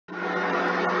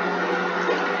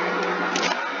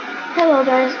Hello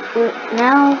guys,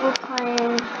 now we're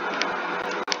playing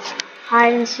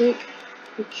hide and seek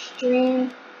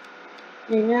extreme,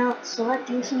 and now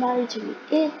selecting somebody to be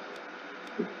it,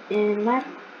 and my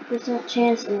percent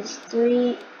chance is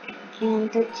 3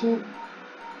 and 13.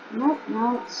 Nope,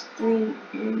 now it's 3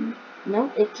 and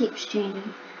nope, it keeps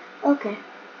changing. Okay,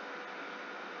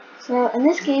 so in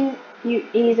this game you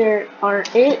either are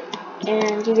it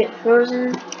and you get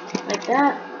frozen like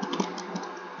that,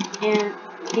 and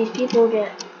these people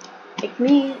get, like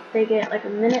me, they get like a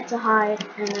minute to hide,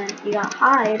 and then you got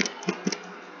hide,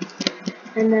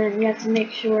 and then you have to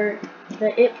make sure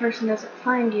the it person doesn't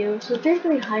find you. So it's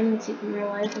basically hide and seek in real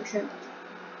life, except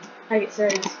like it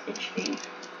says extreme.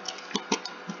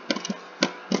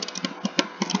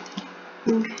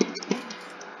 Okay.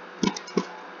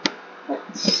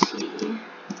 Let's see.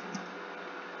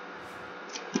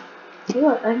 See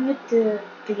what? I can get the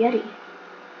Yeti.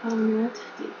 Oh no, that's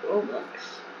 50 Robux.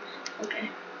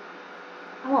 Okay.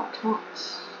 I want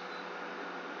taunts.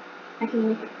 I can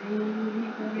make it rain,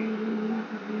 make it rain, make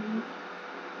it rain.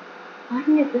 I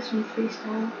can get this one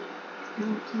freestyle.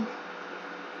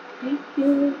 Thank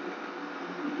you.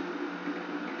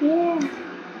 Yeah.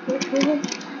 Get good.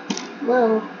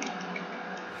 Whoa.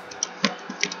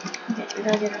 Okay, we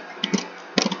gotta get up here.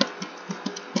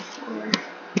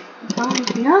 4,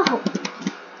 5. No!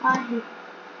 Why?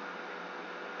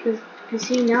 Because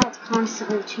see, now it's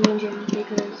constantly changing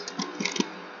because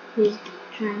he's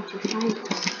trying to find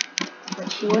us.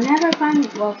 But he will never find me.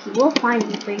 Well, he will find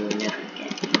me, but he will never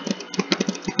get me.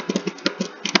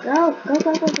 Go! Go,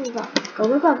 go, go, go, go. Go,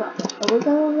 go, go, go. Go, go,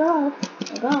 go, go.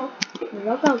 Go, go.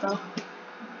 Go, go, go.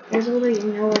 There's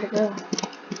literally nowhere to go.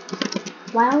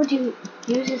 Why would you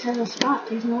use this as a spot?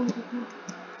 There's nowhere to go.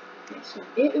 Okay, so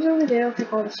it is over there. I'll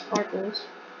take all the sparkles.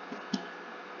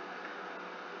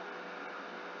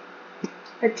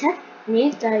 The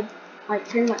technique that I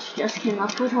pretty much just came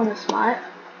up with on the spot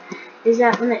is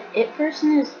that when the it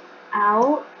person is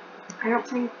out, I don't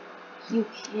think you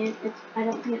can. I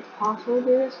don't think it's possible to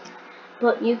do this.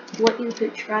 But what you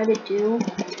could try to do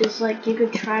is like you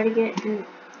could try to get in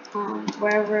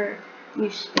wherever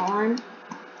you spawn,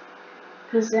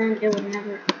 because then it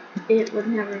would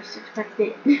never suspect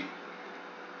it.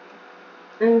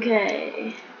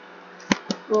 Okay.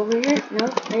 Go over here.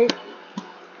 Nope, it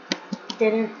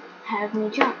didn't have me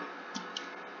jump.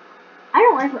 I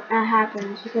don't like when that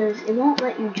happens because it won't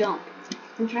let you jump.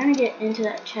 I'm trying to get into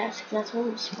that chest because that's where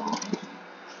we spawned.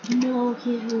 No,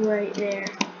 he's right there.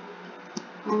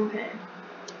 Okay.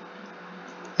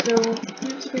 So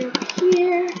let's go up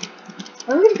here.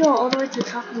 I'm gonna go all the way to the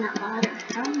top of that ladder.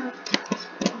 I don't know if it's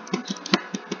possible.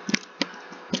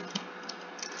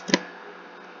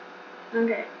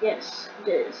 Okay, yes, it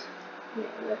is.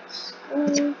 Yeah, let's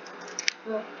go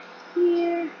up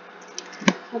here.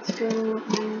 Let's go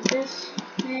on this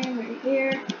thing right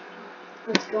here.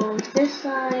 Let's go on this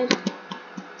side.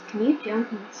 Can you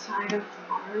jump inside of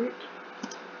art?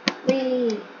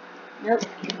 Wait. Nope,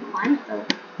 you can climb it though.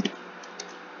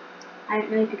 I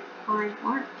didn't know you could climb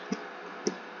art.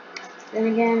 Then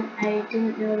again, I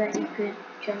didn't know that you could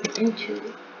jump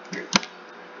into art.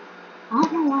 I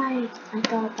don't know why I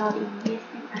thought that would even be a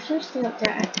thing. I should have stayed up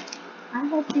there. I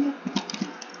don't think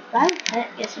I have a pet.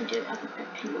 Yes, I do. I have a pet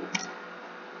penguin.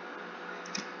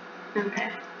 Okay.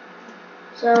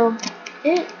 So,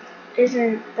 it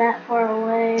isn't that far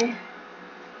away.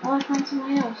 Oh, I found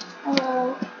somebody else.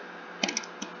 Hello.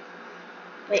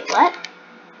 Wait, what?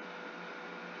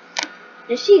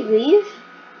 Did she leave?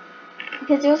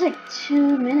 Because there was like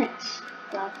 2 minutes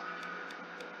left.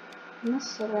 I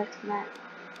must select map.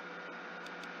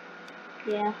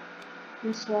 Yeah, I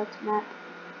must select map.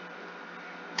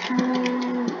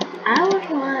 I would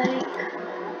like,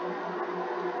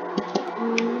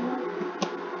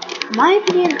 my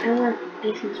opinion, I want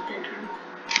Ethan's bedroom.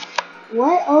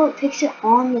 What? Oh, it picks it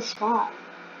on the spot.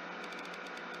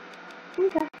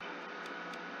 Okay.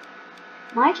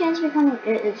 My chance of becoming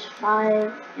it is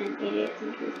 5 and 88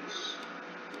 hundredths.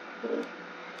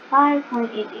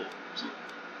 5.88%.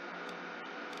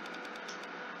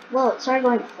 Whoa, it started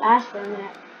going fast for a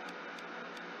minute.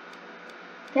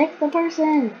 Pick the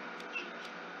person!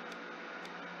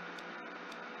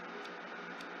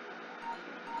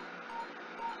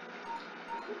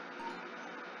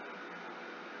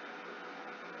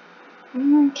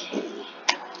 Okay.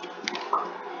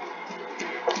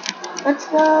 Let's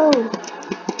go!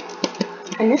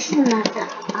 And this is the map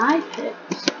that I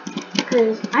picked,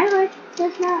 because I like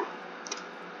this map.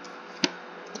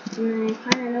 And I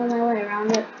kind of know my way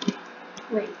around it.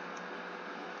 Wait.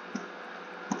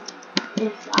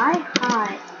 If I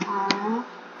hide,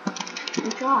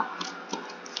 and drop.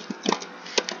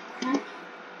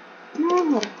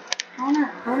 Oh,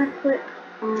 I wanna put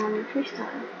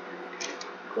freestyle.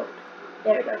 Cool.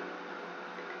 There we go.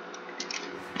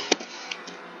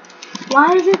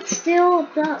 Why is it still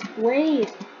the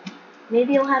wave?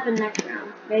 Maybe it'll happen next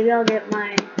round. Maybe I'll get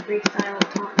my freestyle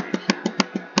taunt next round.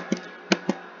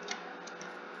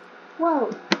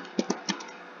 Whoa.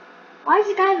 Why does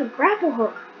the guy have a grapple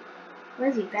hook? What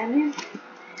is he, Batman?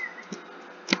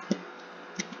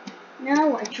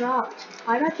 No, I dropped.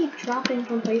 Why do I keep dropping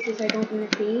from places I don't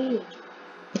want to be?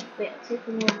 Wait, I'll take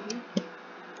the one here.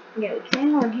 Yeah, we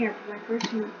can go in here, but my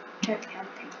person kept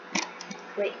jumping.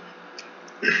 Wait.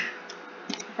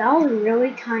 If I was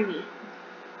really tiny,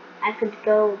 I could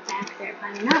go back there, but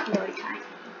I'm not really tiny.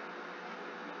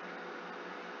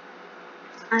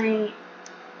 I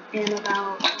am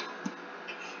about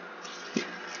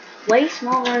way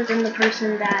smaller than the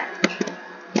person that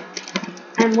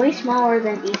I'm way smaller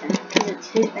than Ethan, because it's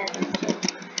his bedroom, so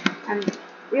I'm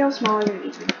real smaller than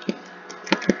Ethan.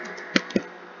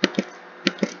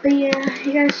 But yeah,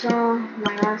 you guys saw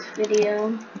my last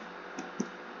video.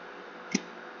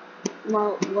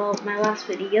 Well, my last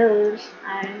videos,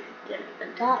 I did the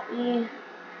Adopt Me,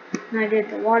 and I did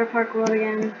the water park world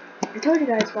again. I told you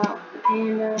guys about the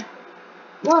panda.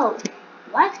 Whoa,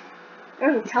 what?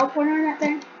 There was a teleporter in that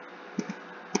thing?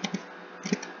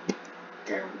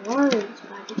 There was,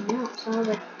 but I didn't know. So I was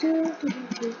like, do.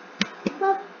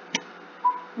 But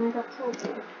and I got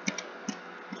teleported.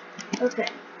 Okay.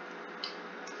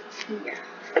 Yeah.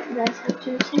 You guys have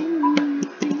to see me.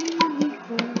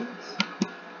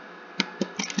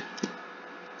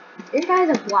 This guy's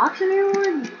a block reward?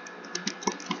 And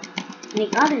he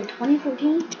got it in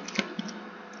 2014?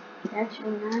 That's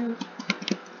really nice.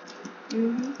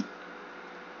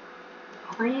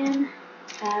 Clan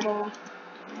battle.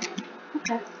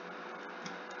 Okay.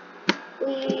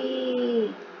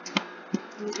 Whee!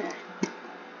 Okay.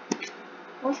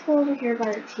 Let's go over here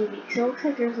by the TV. Because it looks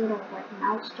like there's a little like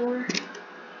mouse door.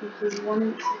 You see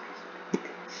one.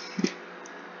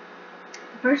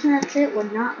 The person that's it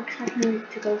would not expect me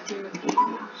to go through the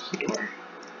mouse door.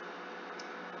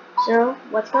 So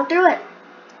let's go through it.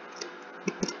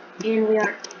 And we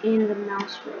are in the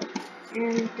mouse world.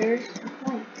 And there's the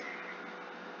point.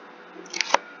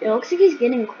 It looks like he's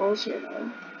getting closer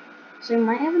though. So you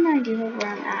might have an idea of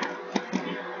where I'm at.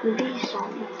 Maybe he saw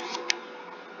me.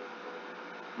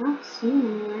 I don't see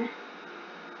him anywhere.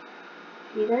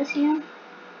 Do you guys see him?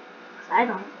 'Cause I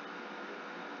don't.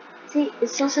 See, it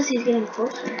still says he's getting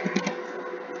closer.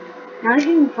 Now he's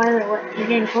getting farther away. He's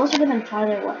getting closer but then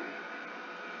farther away.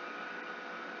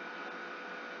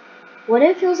 What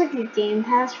if it feels like a game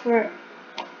pass for,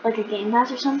 like a game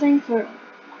pass or something for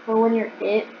when you're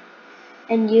it,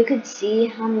 and you could see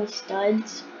how many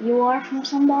studs you are from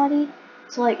somebody?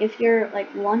 So like if you're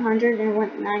like 100 and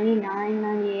went 99,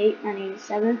 98,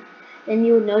 97, then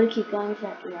you would know to keep going to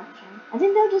that direction. I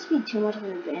think that would just be too much of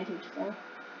an advantage though.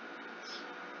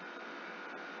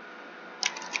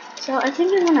 So I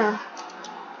think I'm gonna,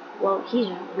 well, he's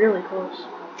really close.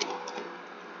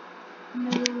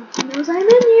 No, he knows I'm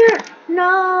in here!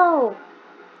 No!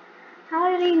 How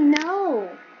did he know?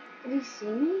 Did he see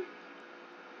me?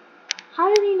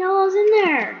 How did he know I was in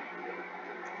there?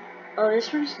 Oh, this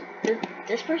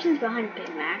person's behind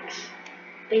Baymax.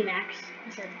 Baymax. I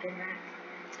said Baymax.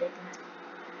 Baymax.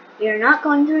 We are not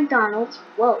going to McDonald's.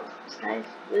 Whoa, this guy's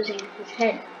losing his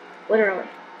head. Literally.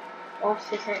 Lost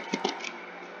his head.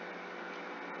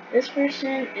 This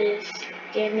person is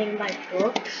standing by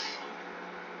books.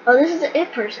 Oh, this is the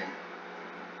it person.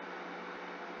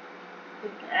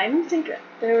 I don't think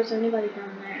there was anybody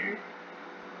down there.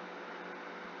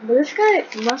 But this guy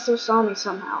must have saw me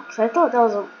somehow, because I thought that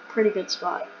was a pretty good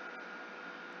spot.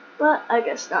 But I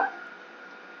guess not.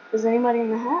 Is anybody in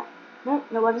the hat? Nope,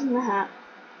 nobody's in the hat.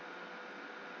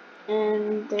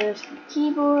 And there's the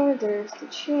keyboard, there's the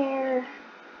chair.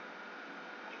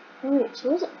 Oh wait,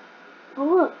 so is it? Oh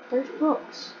look, there's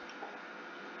books.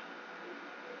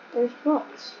 There's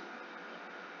books.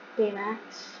 Baymax.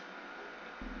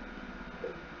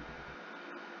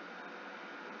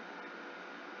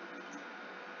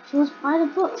 She was by the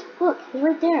books. Look, he's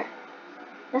right there.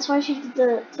 That's why she did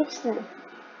the text thing.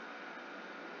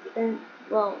 And,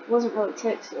 well, it wasn't really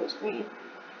text, it was green.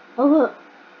 Oh look.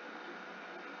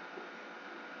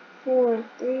 4,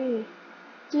 3,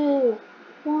 2,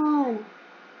 1.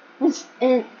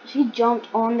 And she jumped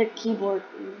on the keyboard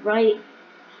right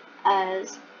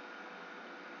as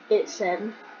it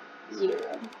said 0.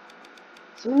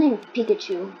 Someone named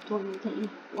Pikachu joined the game.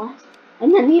 What?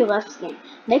 And then he left the game.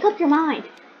 Make up your mind.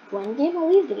 Join the game or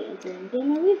leave the game. Join the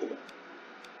game or leave the game.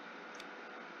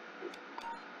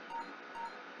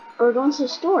 Or we're going to the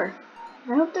store.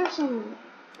 I hope there's some.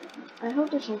 I hope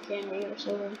there's some candy or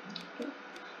something. Okay.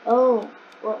 Oh,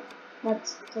 well,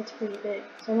 that's pretty big.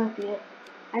 So that might be it.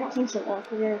 I don't think so though,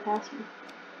 because they already passed me.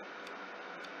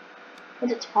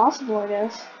 But it's possible, I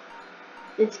guess.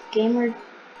 It's gamer.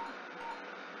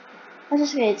 Let's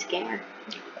just say it's gamer.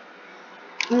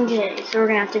 Okay, so we're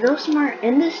gonna have to go somewhere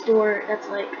in this door that's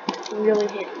like really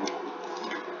hidden.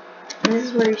 And this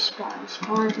is where you spawn. You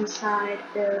spawn inside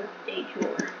of a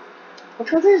drawer.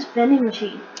 Let's go to this vending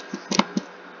machine.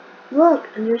 Look,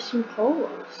 and there's some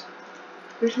colas.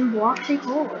 There's some Bloxy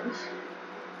colas.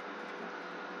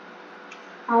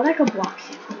 I would like a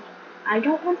Bloxy cola. I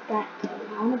don't want that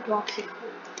though. I want a Bloxy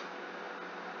cola.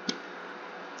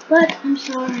 But I'm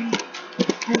sorry.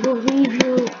 I believe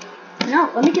you.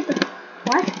 No, let me get the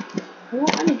what? It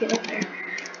won't let me get up there.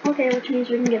 Okay, which means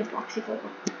we can get a Bloxy cola.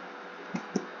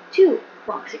 2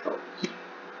 Bloxy colas.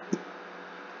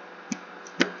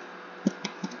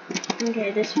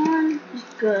 Okay, this one is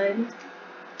good.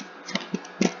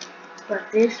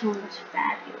 But this one was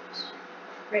fabulous.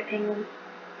 Right, Penguin?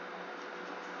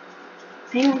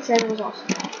 Penguin said it was also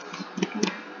fabulous.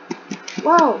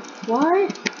 Whoa,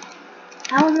 what?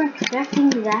 I wasn't expecting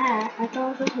that. I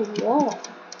thought it was just a wall.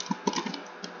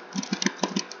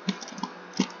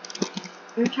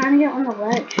 I'm trying to get on the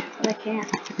ledge, but I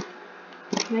can't.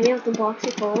 Can I get with the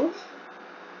Bloxy colas?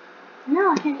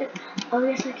 No, I can't get. Oh,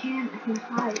 yes, I can. I can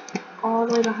hide all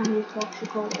the way behind these Bloxy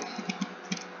colas.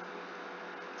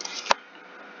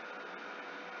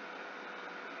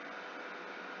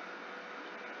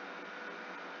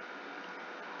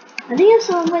 I think if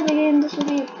someone played the game, this would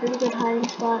be a pretty good hiding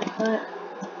spot, but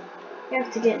you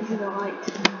have to get into the light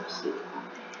to see.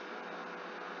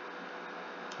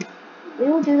 We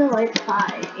will do the light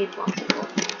by 8 Bloxy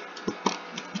colas.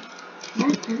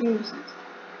 That doesn't make sense.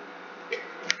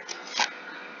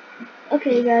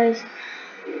 Okay, guys.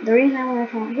 The reason I want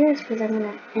to come out here is because I'm going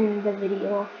to end the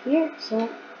video here, so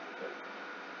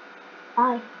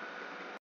bye.